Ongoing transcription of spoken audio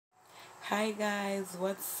Hi guys,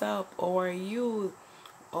 what's up? How are you?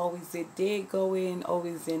 Always the day going,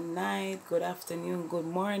 always the night. Good afternoon, good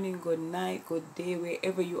morning, good night, good day,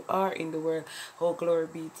 wherever you are in the world. Oh, glory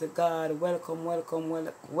be to God. Welcome, welcome,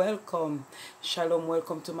 welcome. Shalom,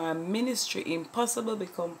 welcome to my ministry. Impossible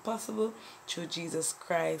become possible through Jesus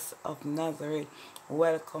Christ of Nazareth.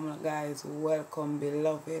 Welcome, guys. Welcome,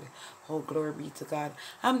 beloved. Oh, glory be to God.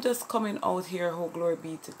 I'm just coming out here. Oh, glory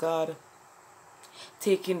be to God,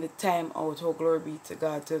 taking the time out, oh glory be to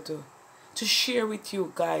God, to share with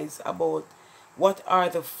you guys about what are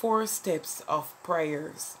the 4 steps of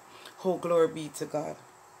prayers. Oh glory be to God.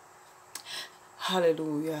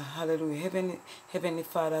 Hallelujah, hallelujah. Heavenly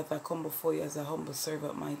Father, as I come before you as a humble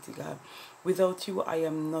servant, mighty God. Without you, I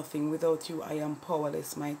am nothing. Without you, I am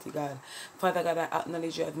powerless, mighty God. Father God, I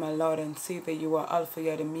acknowledge you as my Lord and Savior. You are Alpha, you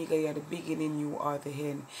are the Omega, you are the beginning, you are the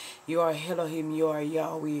end. You are Elohim, you are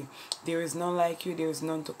Yahweh. There is none like you, there is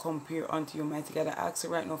none to compare unto you, mighty God. I ask you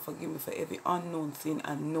right now, forgive me for every unknown sin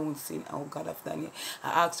and known sin, oh God of Daniel.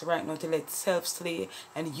 I ask you right now to let self slay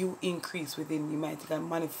and you increase within me, mighty God.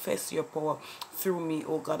 Manifest your power through me,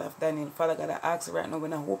 oh God of Daniel. Father God, I ask you right now,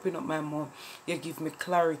 when I open up my mouth, you give me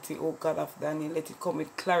clarity, oh God of Daniel. Let it come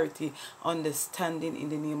with clarity, understanding in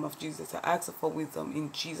the name of Jesus. I ask for wisdom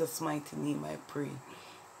in Jesus' mighty name, I pray.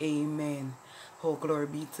 Amen. Oh, glory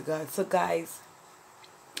be to God. So guys,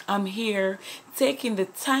 I'm here taking the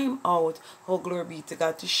time out, oh glory be to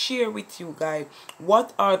God, to share with you guys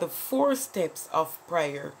what are the 4 steps of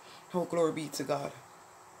prayer. Oh glory be to God.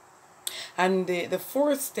 And the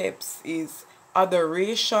 4 steps is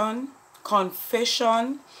adoration,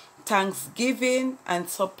 confession, thanksgiving, and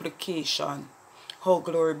supplication. Oh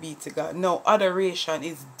glory be to God. Now adoration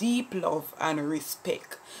is deep love and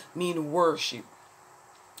respect, mean worship.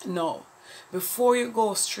 No. Before you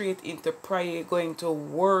go straight into prayer, you're going to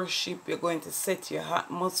worship, you're going to set your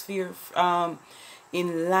atmosphere in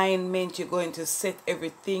alignment, you're going to set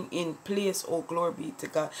everything in place, oh glory be to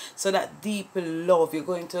God. So that deep love, you're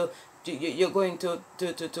going to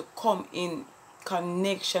come in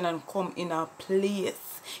connection and come in a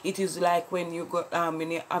place. It is like when you go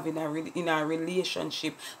when you're having in a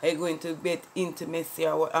relationship, you're going to get intimacy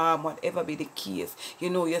or whatever be the case. You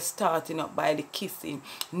know, you're starting up by the kissing.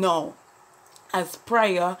 No, as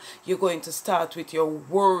prayer, you're going to start with your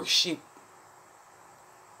worship.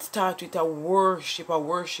 Start with a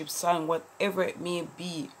worship song, whatever it may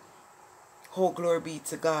be. Oh, glory be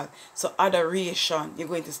to God. So adoration, you're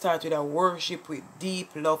going to start with a worship with deep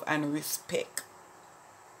love and respect.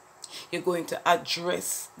 You're going to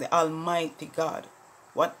address the Almighty God,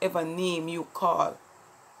 whatever name you call.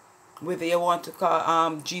 Whether you want to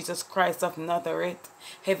call Jesus Christ of Nazareth,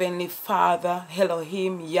 Heavenly Father,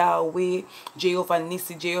 Elohim, Yahweh, Jehovah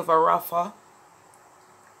Nissi, Jehovah Rapha,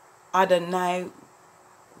 Adonai,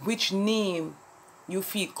 which name you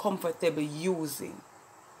feel comfortable using.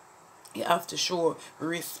 You have to show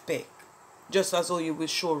respect. Just as though you will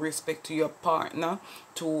show respect to your partner,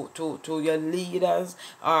 to your leaders,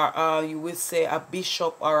 or you will say a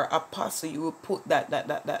bishop or a apostle, you will put that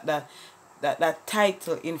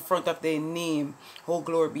title in front of their name. Oh,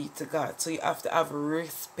 glory be to God. So you have to have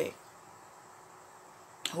respect.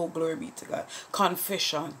 Oh, glory be to God.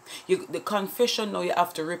 Confession. The confession, now you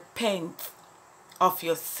have to repent of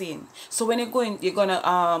your sin. So when you're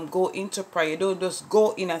gonna go into prayer, you don't just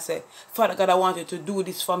go in and say, Father God, I want you to do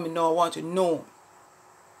this for me. No, I want you to know.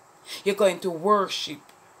 You're going to worship.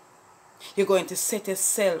 You're going to set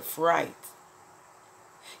yourself right.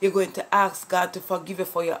 You're going to ask God to forgive you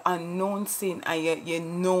for your unknown sin and your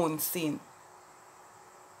known sin.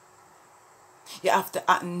 You have to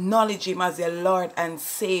acknowledge Him as your Lord and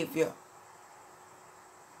Savior.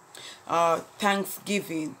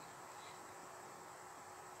 Thanksgiving.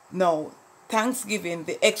 No, thanksgiving,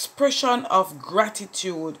 the expression of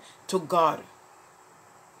gratitude to God.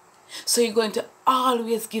 So you're going to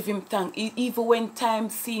always give Him thanks. Even when time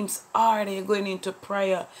seems hard, you're going into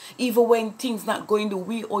prayer. Even when things not going the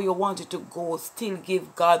way or you want it to go, still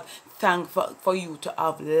give God thanks for you to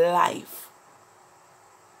have life.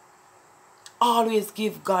 Always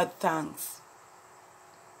give God thanks.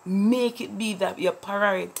 Make it be that your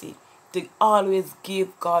priority to always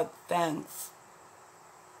give God thanks.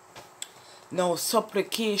 Now,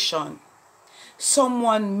 supplication.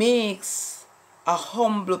 Someone makes a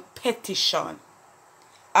humble petition,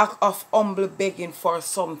 act of humble begging for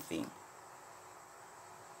something.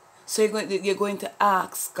 So you're going to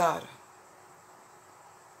ask God.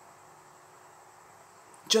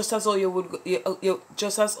 Just as how you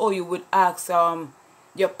would ask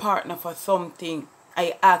your partner for something,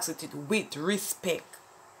 I ask it with respect.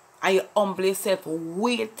 I humble yourself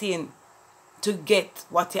waiting to get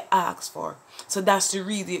what you ask for. So that's the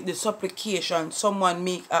reason the supplication. Someone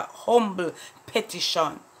make a humble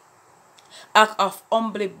petition. Act of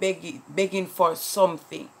humbly begging for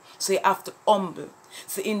something. So you have to humble.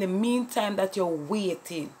 So in the meantime that you're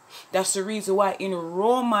waiting, that's the reason why in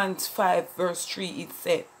Romans 5 verse 3 it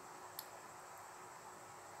said,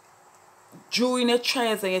 during your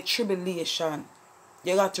trials and your tribulation,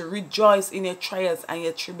 you got to rejoice in your trials and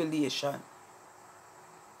your tribulation.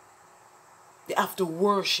 You have to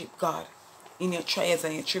worship God in your trials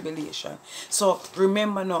and your tribulation. So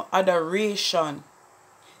remember now, adoration,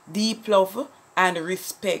 deep love and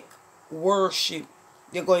respect, worship.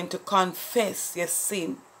 You're going to confess your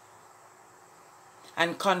sin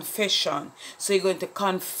and confession. So you're going to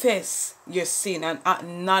confess your sin and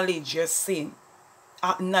acknowledge your sin.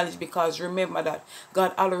 Acknowledge, because remember that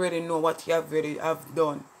God already know what you have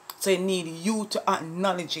done. So he need you to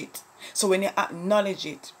acknowledge it. So when you acknowledge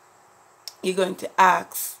it, you're going to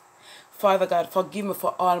ask, Father God, forgive me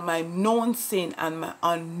for all my known sin and my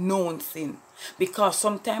unknown sin. Because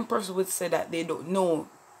sometimes person would say that they don't know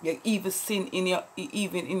your evil sin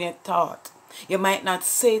even in your thought. You might not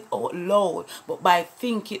say it out loud, but by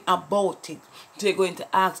thinking about it, you're going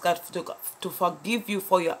to ask God to forgive you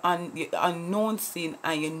for your unknown sin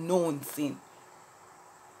and your known sin.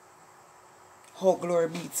 Oh, glory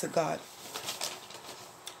be to God.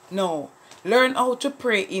 Now, learn how to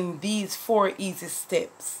pray in these 4 easy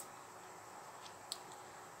steps.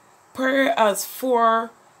 Prayer has four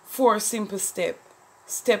simple steps.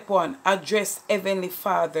 Step 1, address Heavenly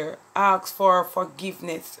Father. Ask for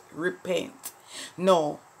forgiveness. Repent.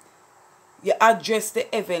 No, you address the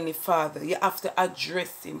Heavenly Father. You have to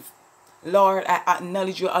address Him. Lord, I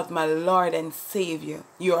acknowledge you as my Lord and Savior.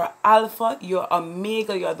 You are Alpha, you are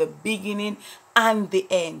Omega, you are the beginning and the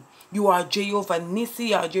end. You are Jehovah Nissi,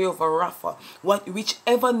 you are Jehovah Rapha.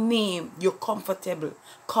 Whichever name you're comfortable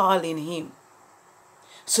calling Him.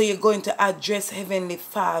 So you're going to address Heavenly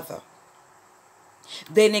Father.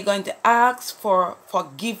 Then you're going to ask for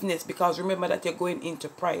forgiveness, because remember that you're going into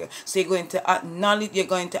prayer. So you're going to acknowledge, you're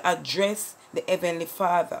going to address the Heavenly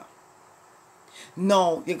Father.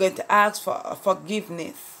 No, you're going to ask for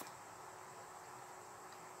forgiveness.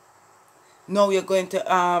 No, you're going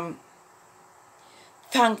to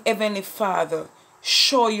thank Heavenly Father.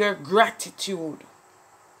 Show your gratitude.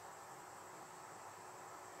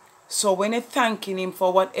 So when you're thanking Him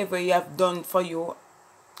for whatever He have done for you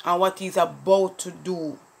and what He's about to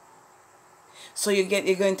do, so you're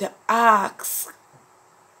going to ask.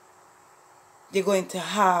 You're going to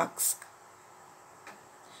ask.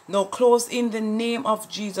 Now close in the name of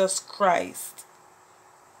Jesus Christ.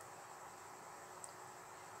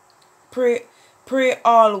 Pray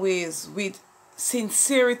always with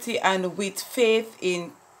sincerity and with faith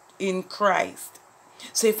in Christ.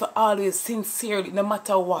 So if you always sincerely, no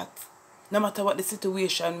matter what the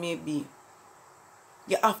situation may be,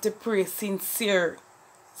 you have to pray sincerely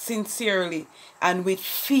and with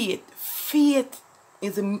faith. Faith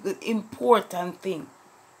is an important thing.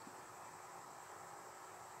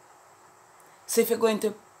 So if you're going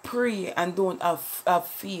to pray and don't have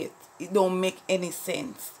faith, it don't make any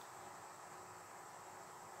sense.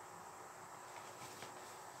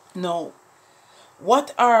 Now,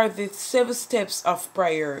 what are the 7 steps of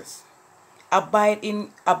prayers? Abide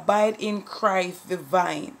in Christ the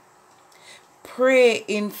vine. Pray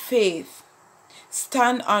in faith.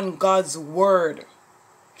 Stand on God's word.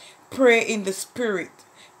 Pray in the Spirit.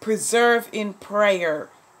 Preserve in prayer.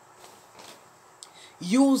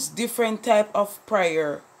 Use different type of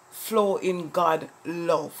prayer. Flow in God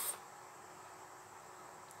love.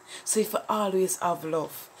 So if you always have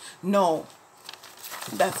love. No.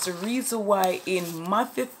 That's the reason why in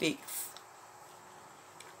Matthew 6,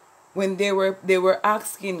 when they were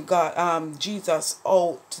asking God, Jesus,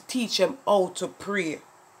 to teach them how to pray.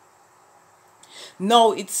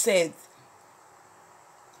 Now it says,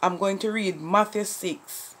 I'm going to read Matthew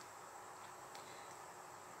 6,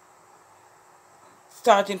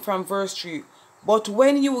 starting from verse 3. But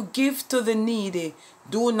when you give to the needy,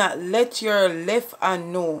 do not let your left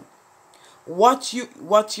hand know what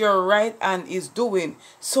your right hand is doing,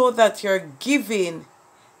 so that your giving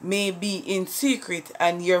may be in secret,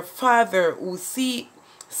 and your Father who see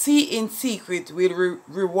in secret will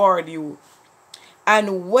reward you.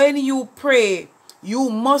 And when you pray, you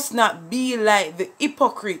must not be like the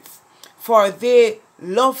hypocrites, for they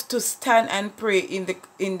love to stand and pray in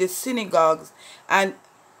the synagogues and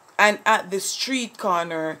at the street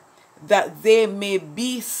corner, that they may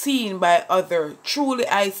be seen by others. Truly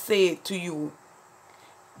I say to you,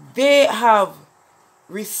 they have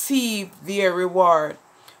received their reward.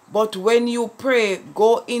 But when you pray,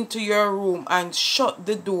 go into your room and shut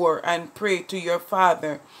the door and pray to your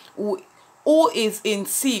Father who is in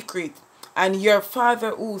secret, and your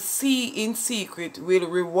Father who see in secret will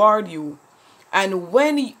reward you. And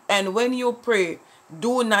when you pray,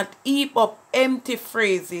 do not heap up empty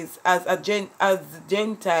phrases as the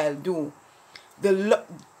Gentile do.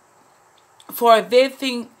 For they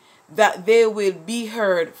think that they will be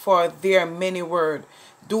heard for their many words.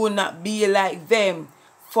 Do not be like them,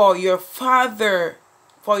 for your Father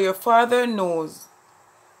knows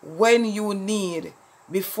when you need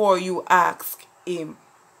before you ask him.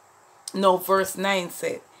 Now verse 9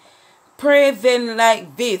 said, pray then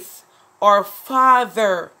like this, our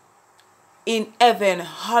Father in heaven,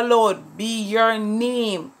 hallowed be your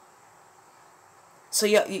name. So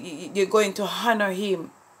you're going to honor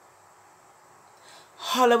him.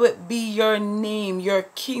 Hallowed be your name, your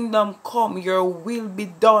kingdom come, your will be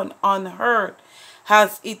done on earth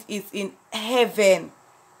as it is in heaven.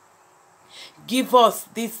 Give us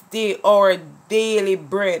this day our daily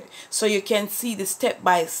bread. So you can see the step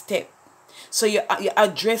by step. So you're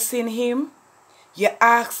addressing him, you're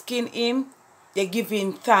asking him, you're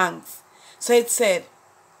giving thanks. So it said,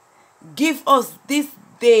 give us this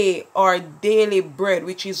day our daily bread,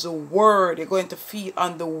 which is the word. You're going to feed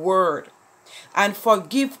on the word. And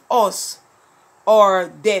forgive us our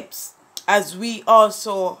debts, as we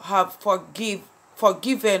also have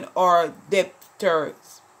forgiven our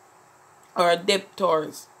debtors.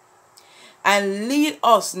 And lead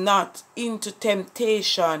us not into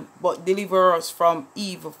temptation, but deliver us from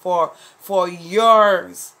evil. For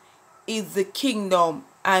yours is the kingdom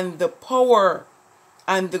and the power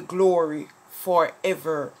and the glory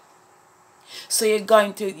forever. So you're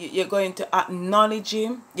going to acknowledge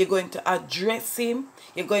him, you're going to address him,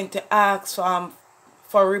 you're going to ask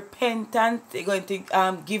for repentance, you're going to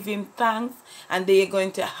give him thanks, and then you're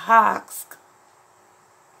going to ask.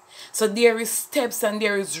 So there is steps and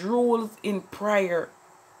there is rules in prayer.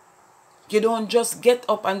 You don't just get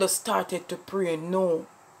up and just started to pray. No.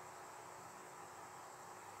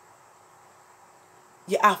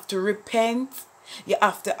 You have to repent. You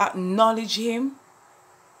have to acknowledge him.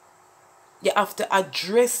 You have to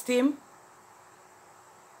address him.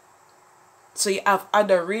 So you have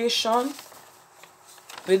adoration.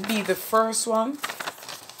 Will be the first one.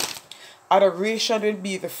 Adoration will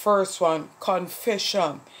be the first one.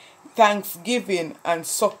 Confession, thanksgiving, and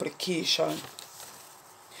supplication.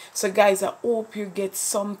 So guys, I hope you get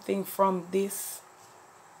something from this,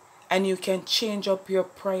 and you can change up your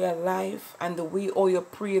prayer life and the way how you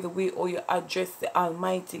pray, the way how you address the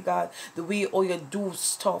Almighty God, the way how you do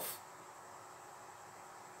stuff.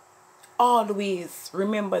 Always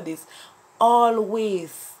remember this.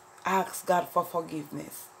 Always ask God for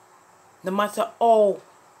forgiveness. No matter how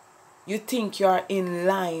you think you are in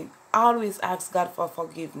line, always ask God for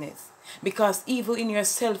forgiveness. Because even in your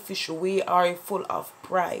selfish way or full of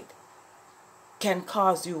pride can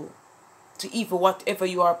cause you to even whatever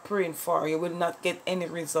you are praying for, you will not get any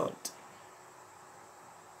result.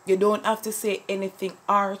 You don't have to say anything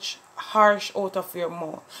harsh out of your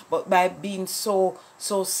mouth, but by being so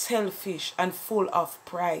selfish and full of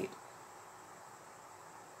pride.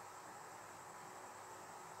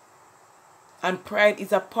 And pride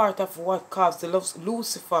is a part of what caused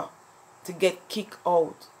Lucifer to get kicked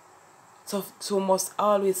out. So we must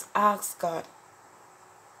always ask God.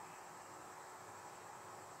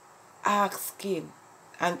 Ask him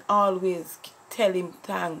and always tell him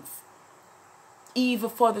thanks. Even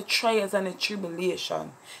for the trials and the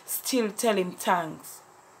tribulation, still tell him thanks.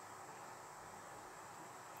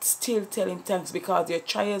 Still tell him thanks, because your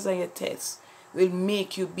trials and your tests will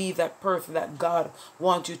make you be that person that God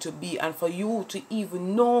wants you to be, and for you to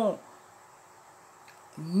even know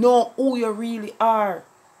who you really are,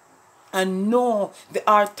 and know the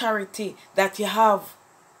authority that you have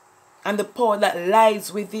and the power that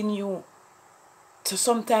lies within you. So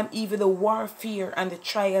sometimes even the warfare and the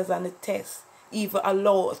trials and the tests even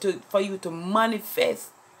allow for you to manifest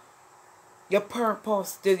your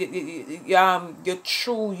purpose, your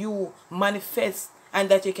true you manifest, and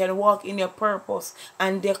that you can walk in your purpose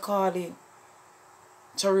and their calling.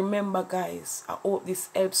 So remember guys, I hope this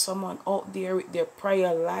helps someone out there with their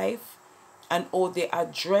prayer life, and how they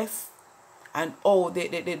address and how they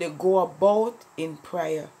go about in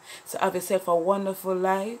prayer. So have yourself a wonderful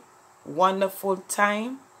life, wonderful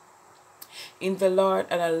time in the Lord,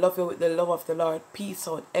 and I love you with the love of the Lord. Peace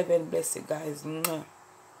out. Heaven bless you guys. Mwah.